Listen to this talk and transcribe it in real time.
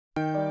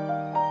Hi,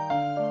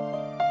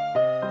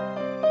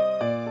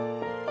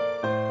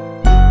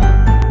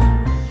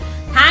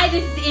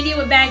 this is India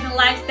with Bags and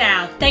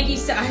Lifestyle. Thank you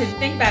so I had to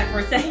think about it for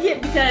a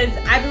second because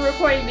I've been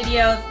recording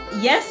videos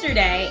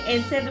yesterday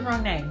and said the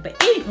wrong name.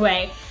 But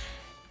anyway,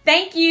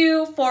 thank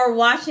you for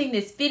watching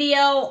this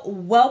video.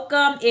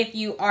 Welcome if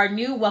you are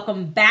new.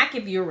 Welcome back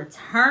if you're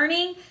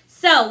returning.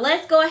 So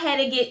let's go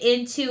ahead and get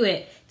into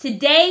it.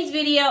 Today's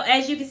video,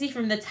 as you can see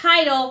from the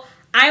title,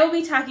 I will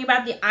be talking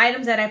about the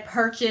items that I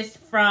purchased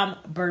from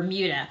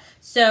Bermuda.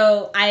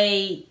 So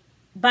by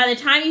the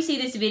time you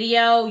see this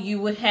video, you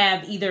would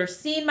have either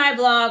seen my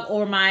vlog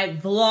or my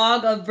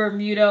vlog of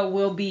Bermuda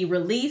will be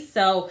released.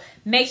 So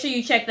make sure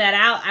you check that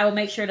out. I will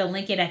make sure to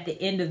link it at the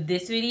end of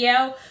this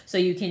video so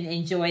you can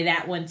enjoy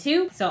that one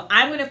too. So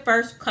I'm going to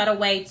first cut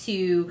away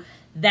to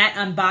that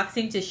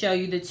unboxing to show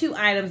you the two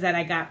items that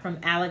I got from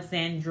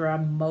Alexandra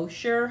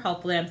Mosher.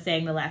 Hopefully I'm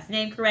saying the last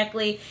name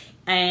correctly,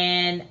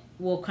 and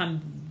we'll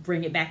come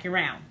bring it back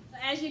around.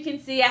 As you can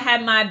see, I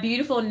have my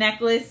beautiful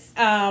necklace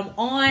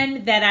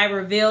on that I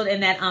revealed in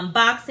that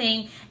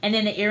unboxing, and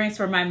then the earrings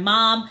for my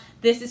mom.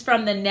 This is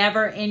from the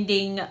Never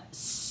Ending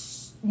Story.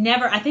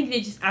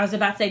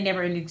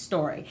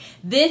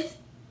 This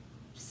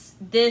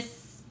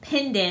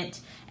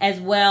pendant, as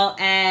well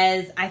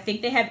as I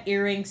think they have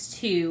earrings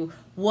too,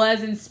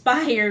 was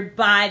inspired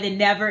by the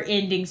Never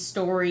Ending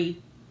Story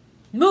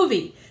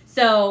movie.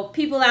 So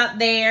people out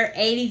there,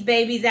 80s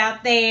babies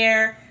out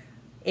there,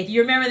 if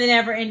you remember the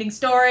Never Ending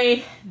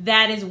Story,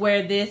 that is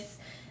where this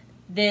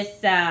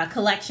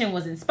collection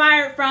was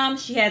inspired from.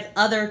 She has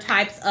other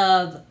types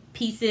of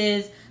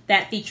pieces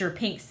that feature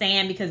pink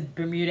sand because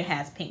Bermuda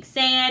has pink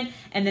sand,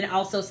 and then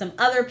also some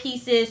other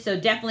pieces. So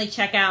definitely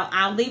check out,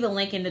 I'll leave a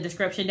link in the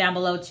description down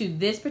below to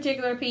this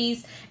particular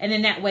piece, and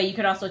then that way you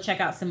could also check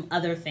out some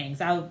other things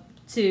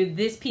to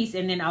this piece,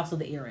 and then also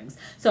the earrings.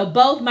 So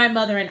both my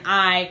mother and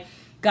I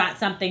got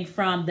something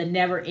from the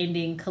Never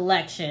Ending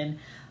collection,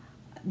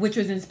 which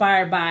was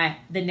inspired by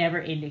the Never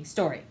Ending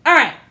Story. All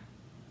right.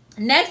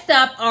 Next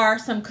up are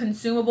some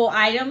consumable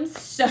items.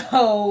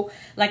 So,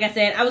 like I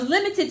said, I was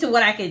limited to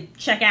what I could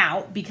check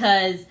out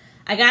because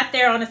I got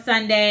there on a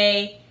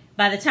Sunday.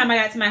 By the time I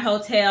got to my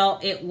hotel,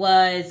 it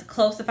was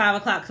close to 5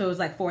 o'clock, so it was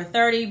like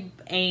 4:30,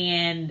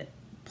 and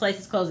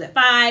places closed at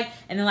 5.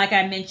 And then, like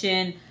I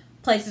mentioned,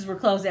 places were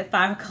closed at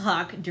 5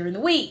 o'clock during the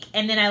week.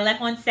 And then I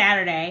left on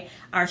Saturday.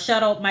 My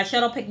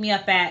shuttle picked me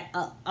up at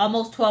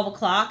almost 12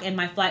 o'clock, and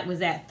my flight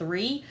was at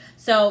 3.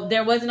 So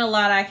there wasn't a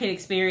lot I could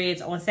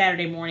experience on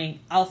Saturday morning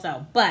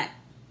also. But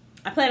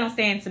I plan on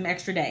staying some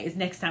extra days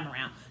next time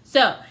around.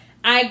 So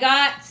I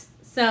got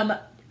some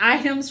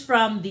items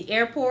from the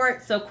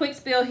airport. So quick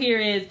spiel here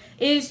is,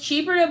 it is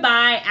cheaper to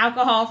buy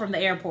alcohol from the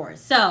airport.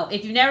 So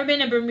if you've never been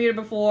to Bermuda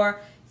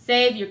before,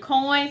 save your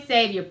coins,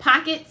 save your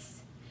pockets,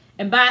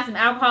 and buy some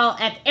alcohol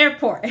at the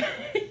airport.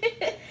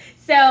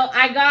 So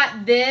I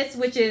got this,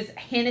 which is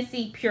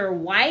Hennessy Pure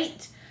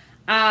White.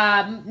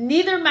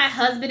 Neither my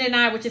husband and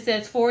I, which it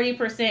says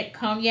 40%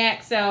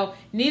 cognac, so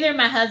neither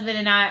my husband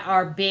and I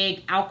are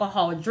big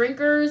alcohol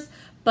drinkers,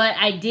 but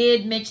I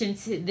did mention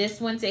this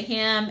one to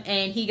him,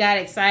 and he got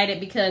excited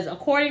because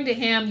according to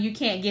him, you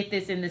can't get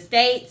this in the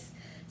States.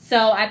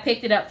 So I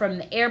picked it up from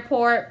the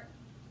airport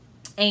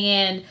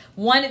and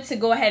wanted to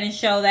go ahead and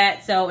show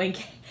that. So in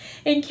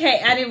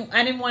case I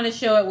didn't want to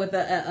show it with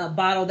a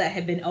bottle that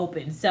had been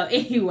opened. So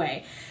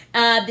anyway,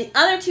 the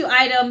other two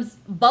items,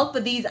 both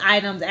of these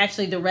items,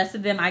 actually the rest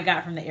of them I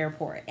got from the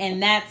airport,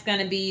 and that's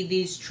gonna be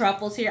these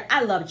truffles here.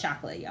 I love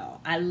chocolate,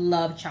 y'all. I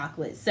love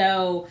chocolate,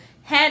 so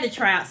had to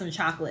try out some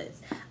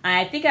chocolates.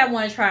 I think I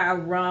want to try a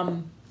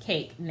rum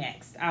cake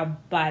next. I'll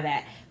buy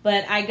that.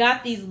 But I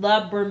got these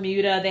Love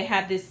Bermuda. They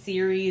have this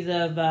series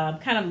of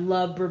kind of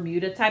Love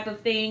Bermuda type of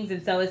things,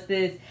 and so it's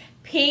this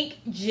pink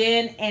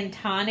gin and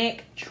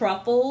tonic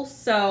truffles.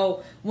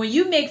 So when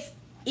you mix,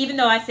 even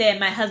though I said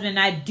my husband and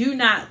I do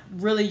not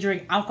really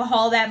drink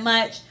alcohol that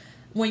much,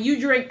 when you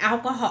mix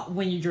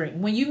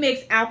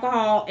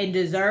alcohol and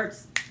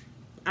desserts,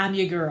 I'm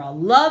your girl.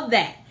 Love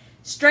that.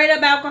 Straight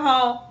up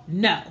alcohol,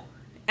 no.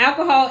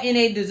 Alcohol in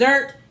a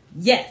dessert,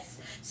 yes.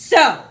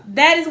 So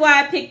that is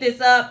why I picked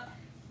this up.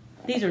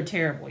 These are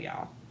terrible,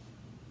 y'all.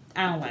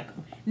 I don't like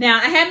them. Now,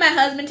 I had my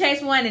husband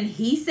taste one, and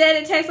he said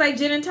it tastes like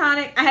gin and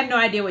tonic. I have no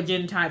idea what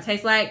gin and tonic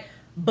tastes like,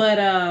 but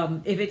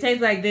if it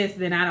tastes like this,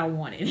 then I don't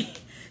want it.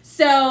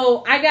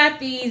 So I got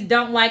these,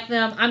 don't like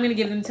them. I'm going to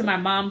give them to my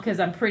mom because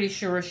I'm pretty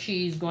sure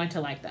she's going to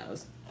like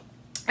those.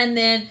 And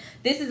then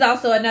this is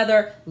also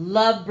another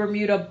Love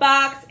Bermuda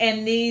box,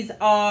 and these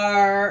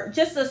are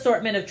just an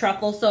assortment of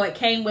truffles. So it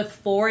came with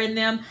 4 in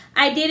them.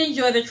 I did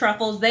enjoy the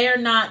truffles. They are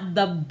not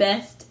the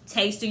best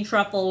tasting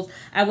truffles.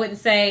 I wouldn't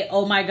say,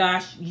 oh my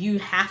gosh, you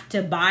have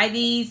to buy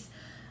these.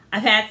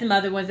 I've had some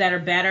other ones that are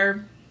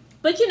better,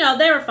 but you know,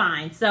 they were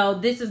fine. So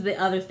this is the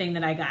other thing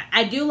that I got.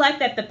 I do like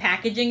that the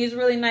packaging is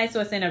really nice. So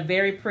it's in a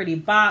very pretty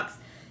box.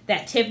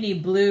 That Tiffany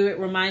blue it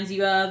reminds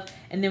you of.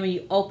 And then when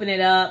you open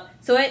it up,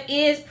 so it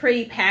is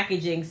pretty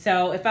packaging.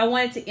 So if I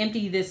wanted to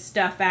empty this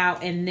stuff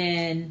out, and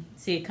then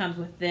see, it comes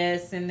with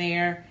this in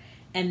there,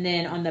 And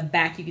then on the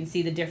back, you can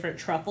see the different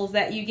truffles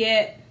that you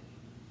get.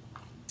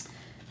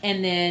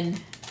 And then,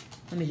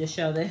 let me just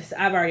show this.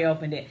 I've already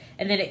opened it.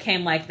 And then it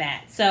came like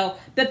that. So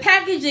the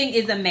packaging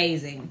is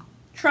amazing.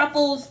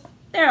 Truffles,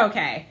 they're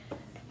okay.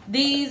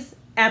 These,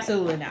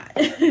 absolutely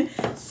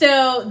not.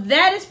 So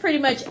that is pretty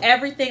much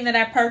everything that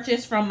I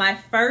purchased from my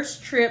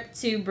first trip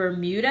to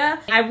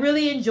Bermuda. I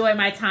really enjoyed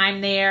my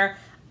time there.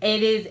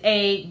 It is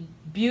a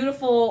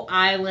beautiful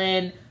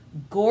island,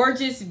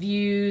 gorgeous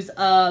views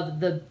of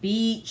the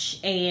beach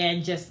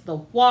and just the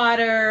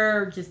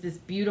water, just this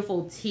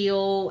beautiful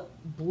teal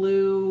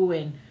blue,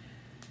 and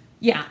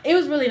yeah, it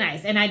was really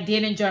nice. And I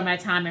did enjoy my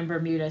time in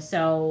Bermuda.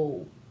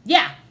 So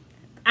yeah,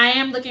 I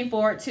am looking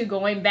forward to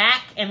going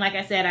back. And like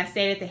I said, I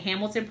stayed at the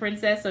Hamilton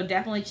Princess, so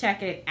definitely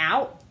check it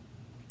out.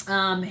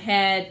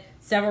 Had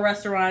several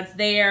restaurants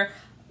there,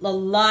 a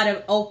lot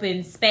of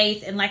open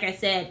space. And like I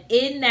said,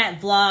 in that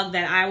vlog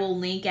that I will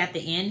link at the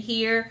end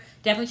here,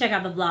 definitely check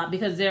out the vlog,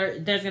 because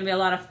there's going to be a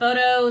lot of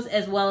photos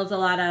as well as a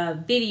lot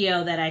of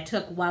video that I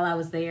took while I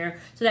was there.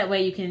 So that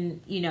way you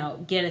can, you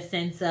know, get a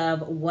sense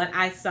of what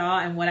I saw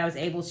and what I was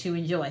able to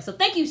enjoy. So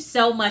thank you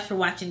so much for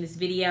watching this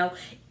video.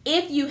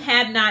 If you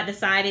have not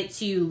decided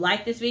to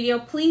like this video,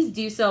 please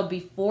do so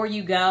before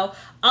you go.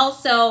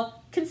 Also,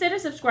 consider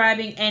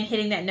subscribing and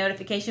hitting that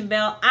notification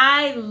bell.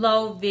 I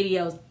load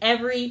videos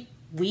every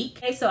week,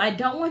 okay, so I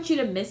don't want you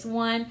to miss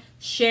one,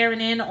 sharing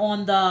in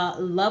on the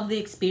lovely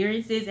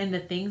experiences and the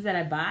things that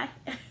I buy.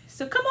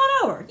 So come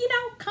on over, you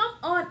know, come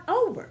on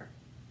over.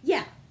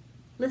 Yeah,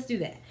 let's do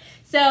that.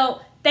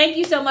 So thank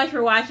you so much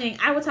for watching.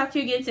 I will talk to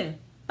you again soon.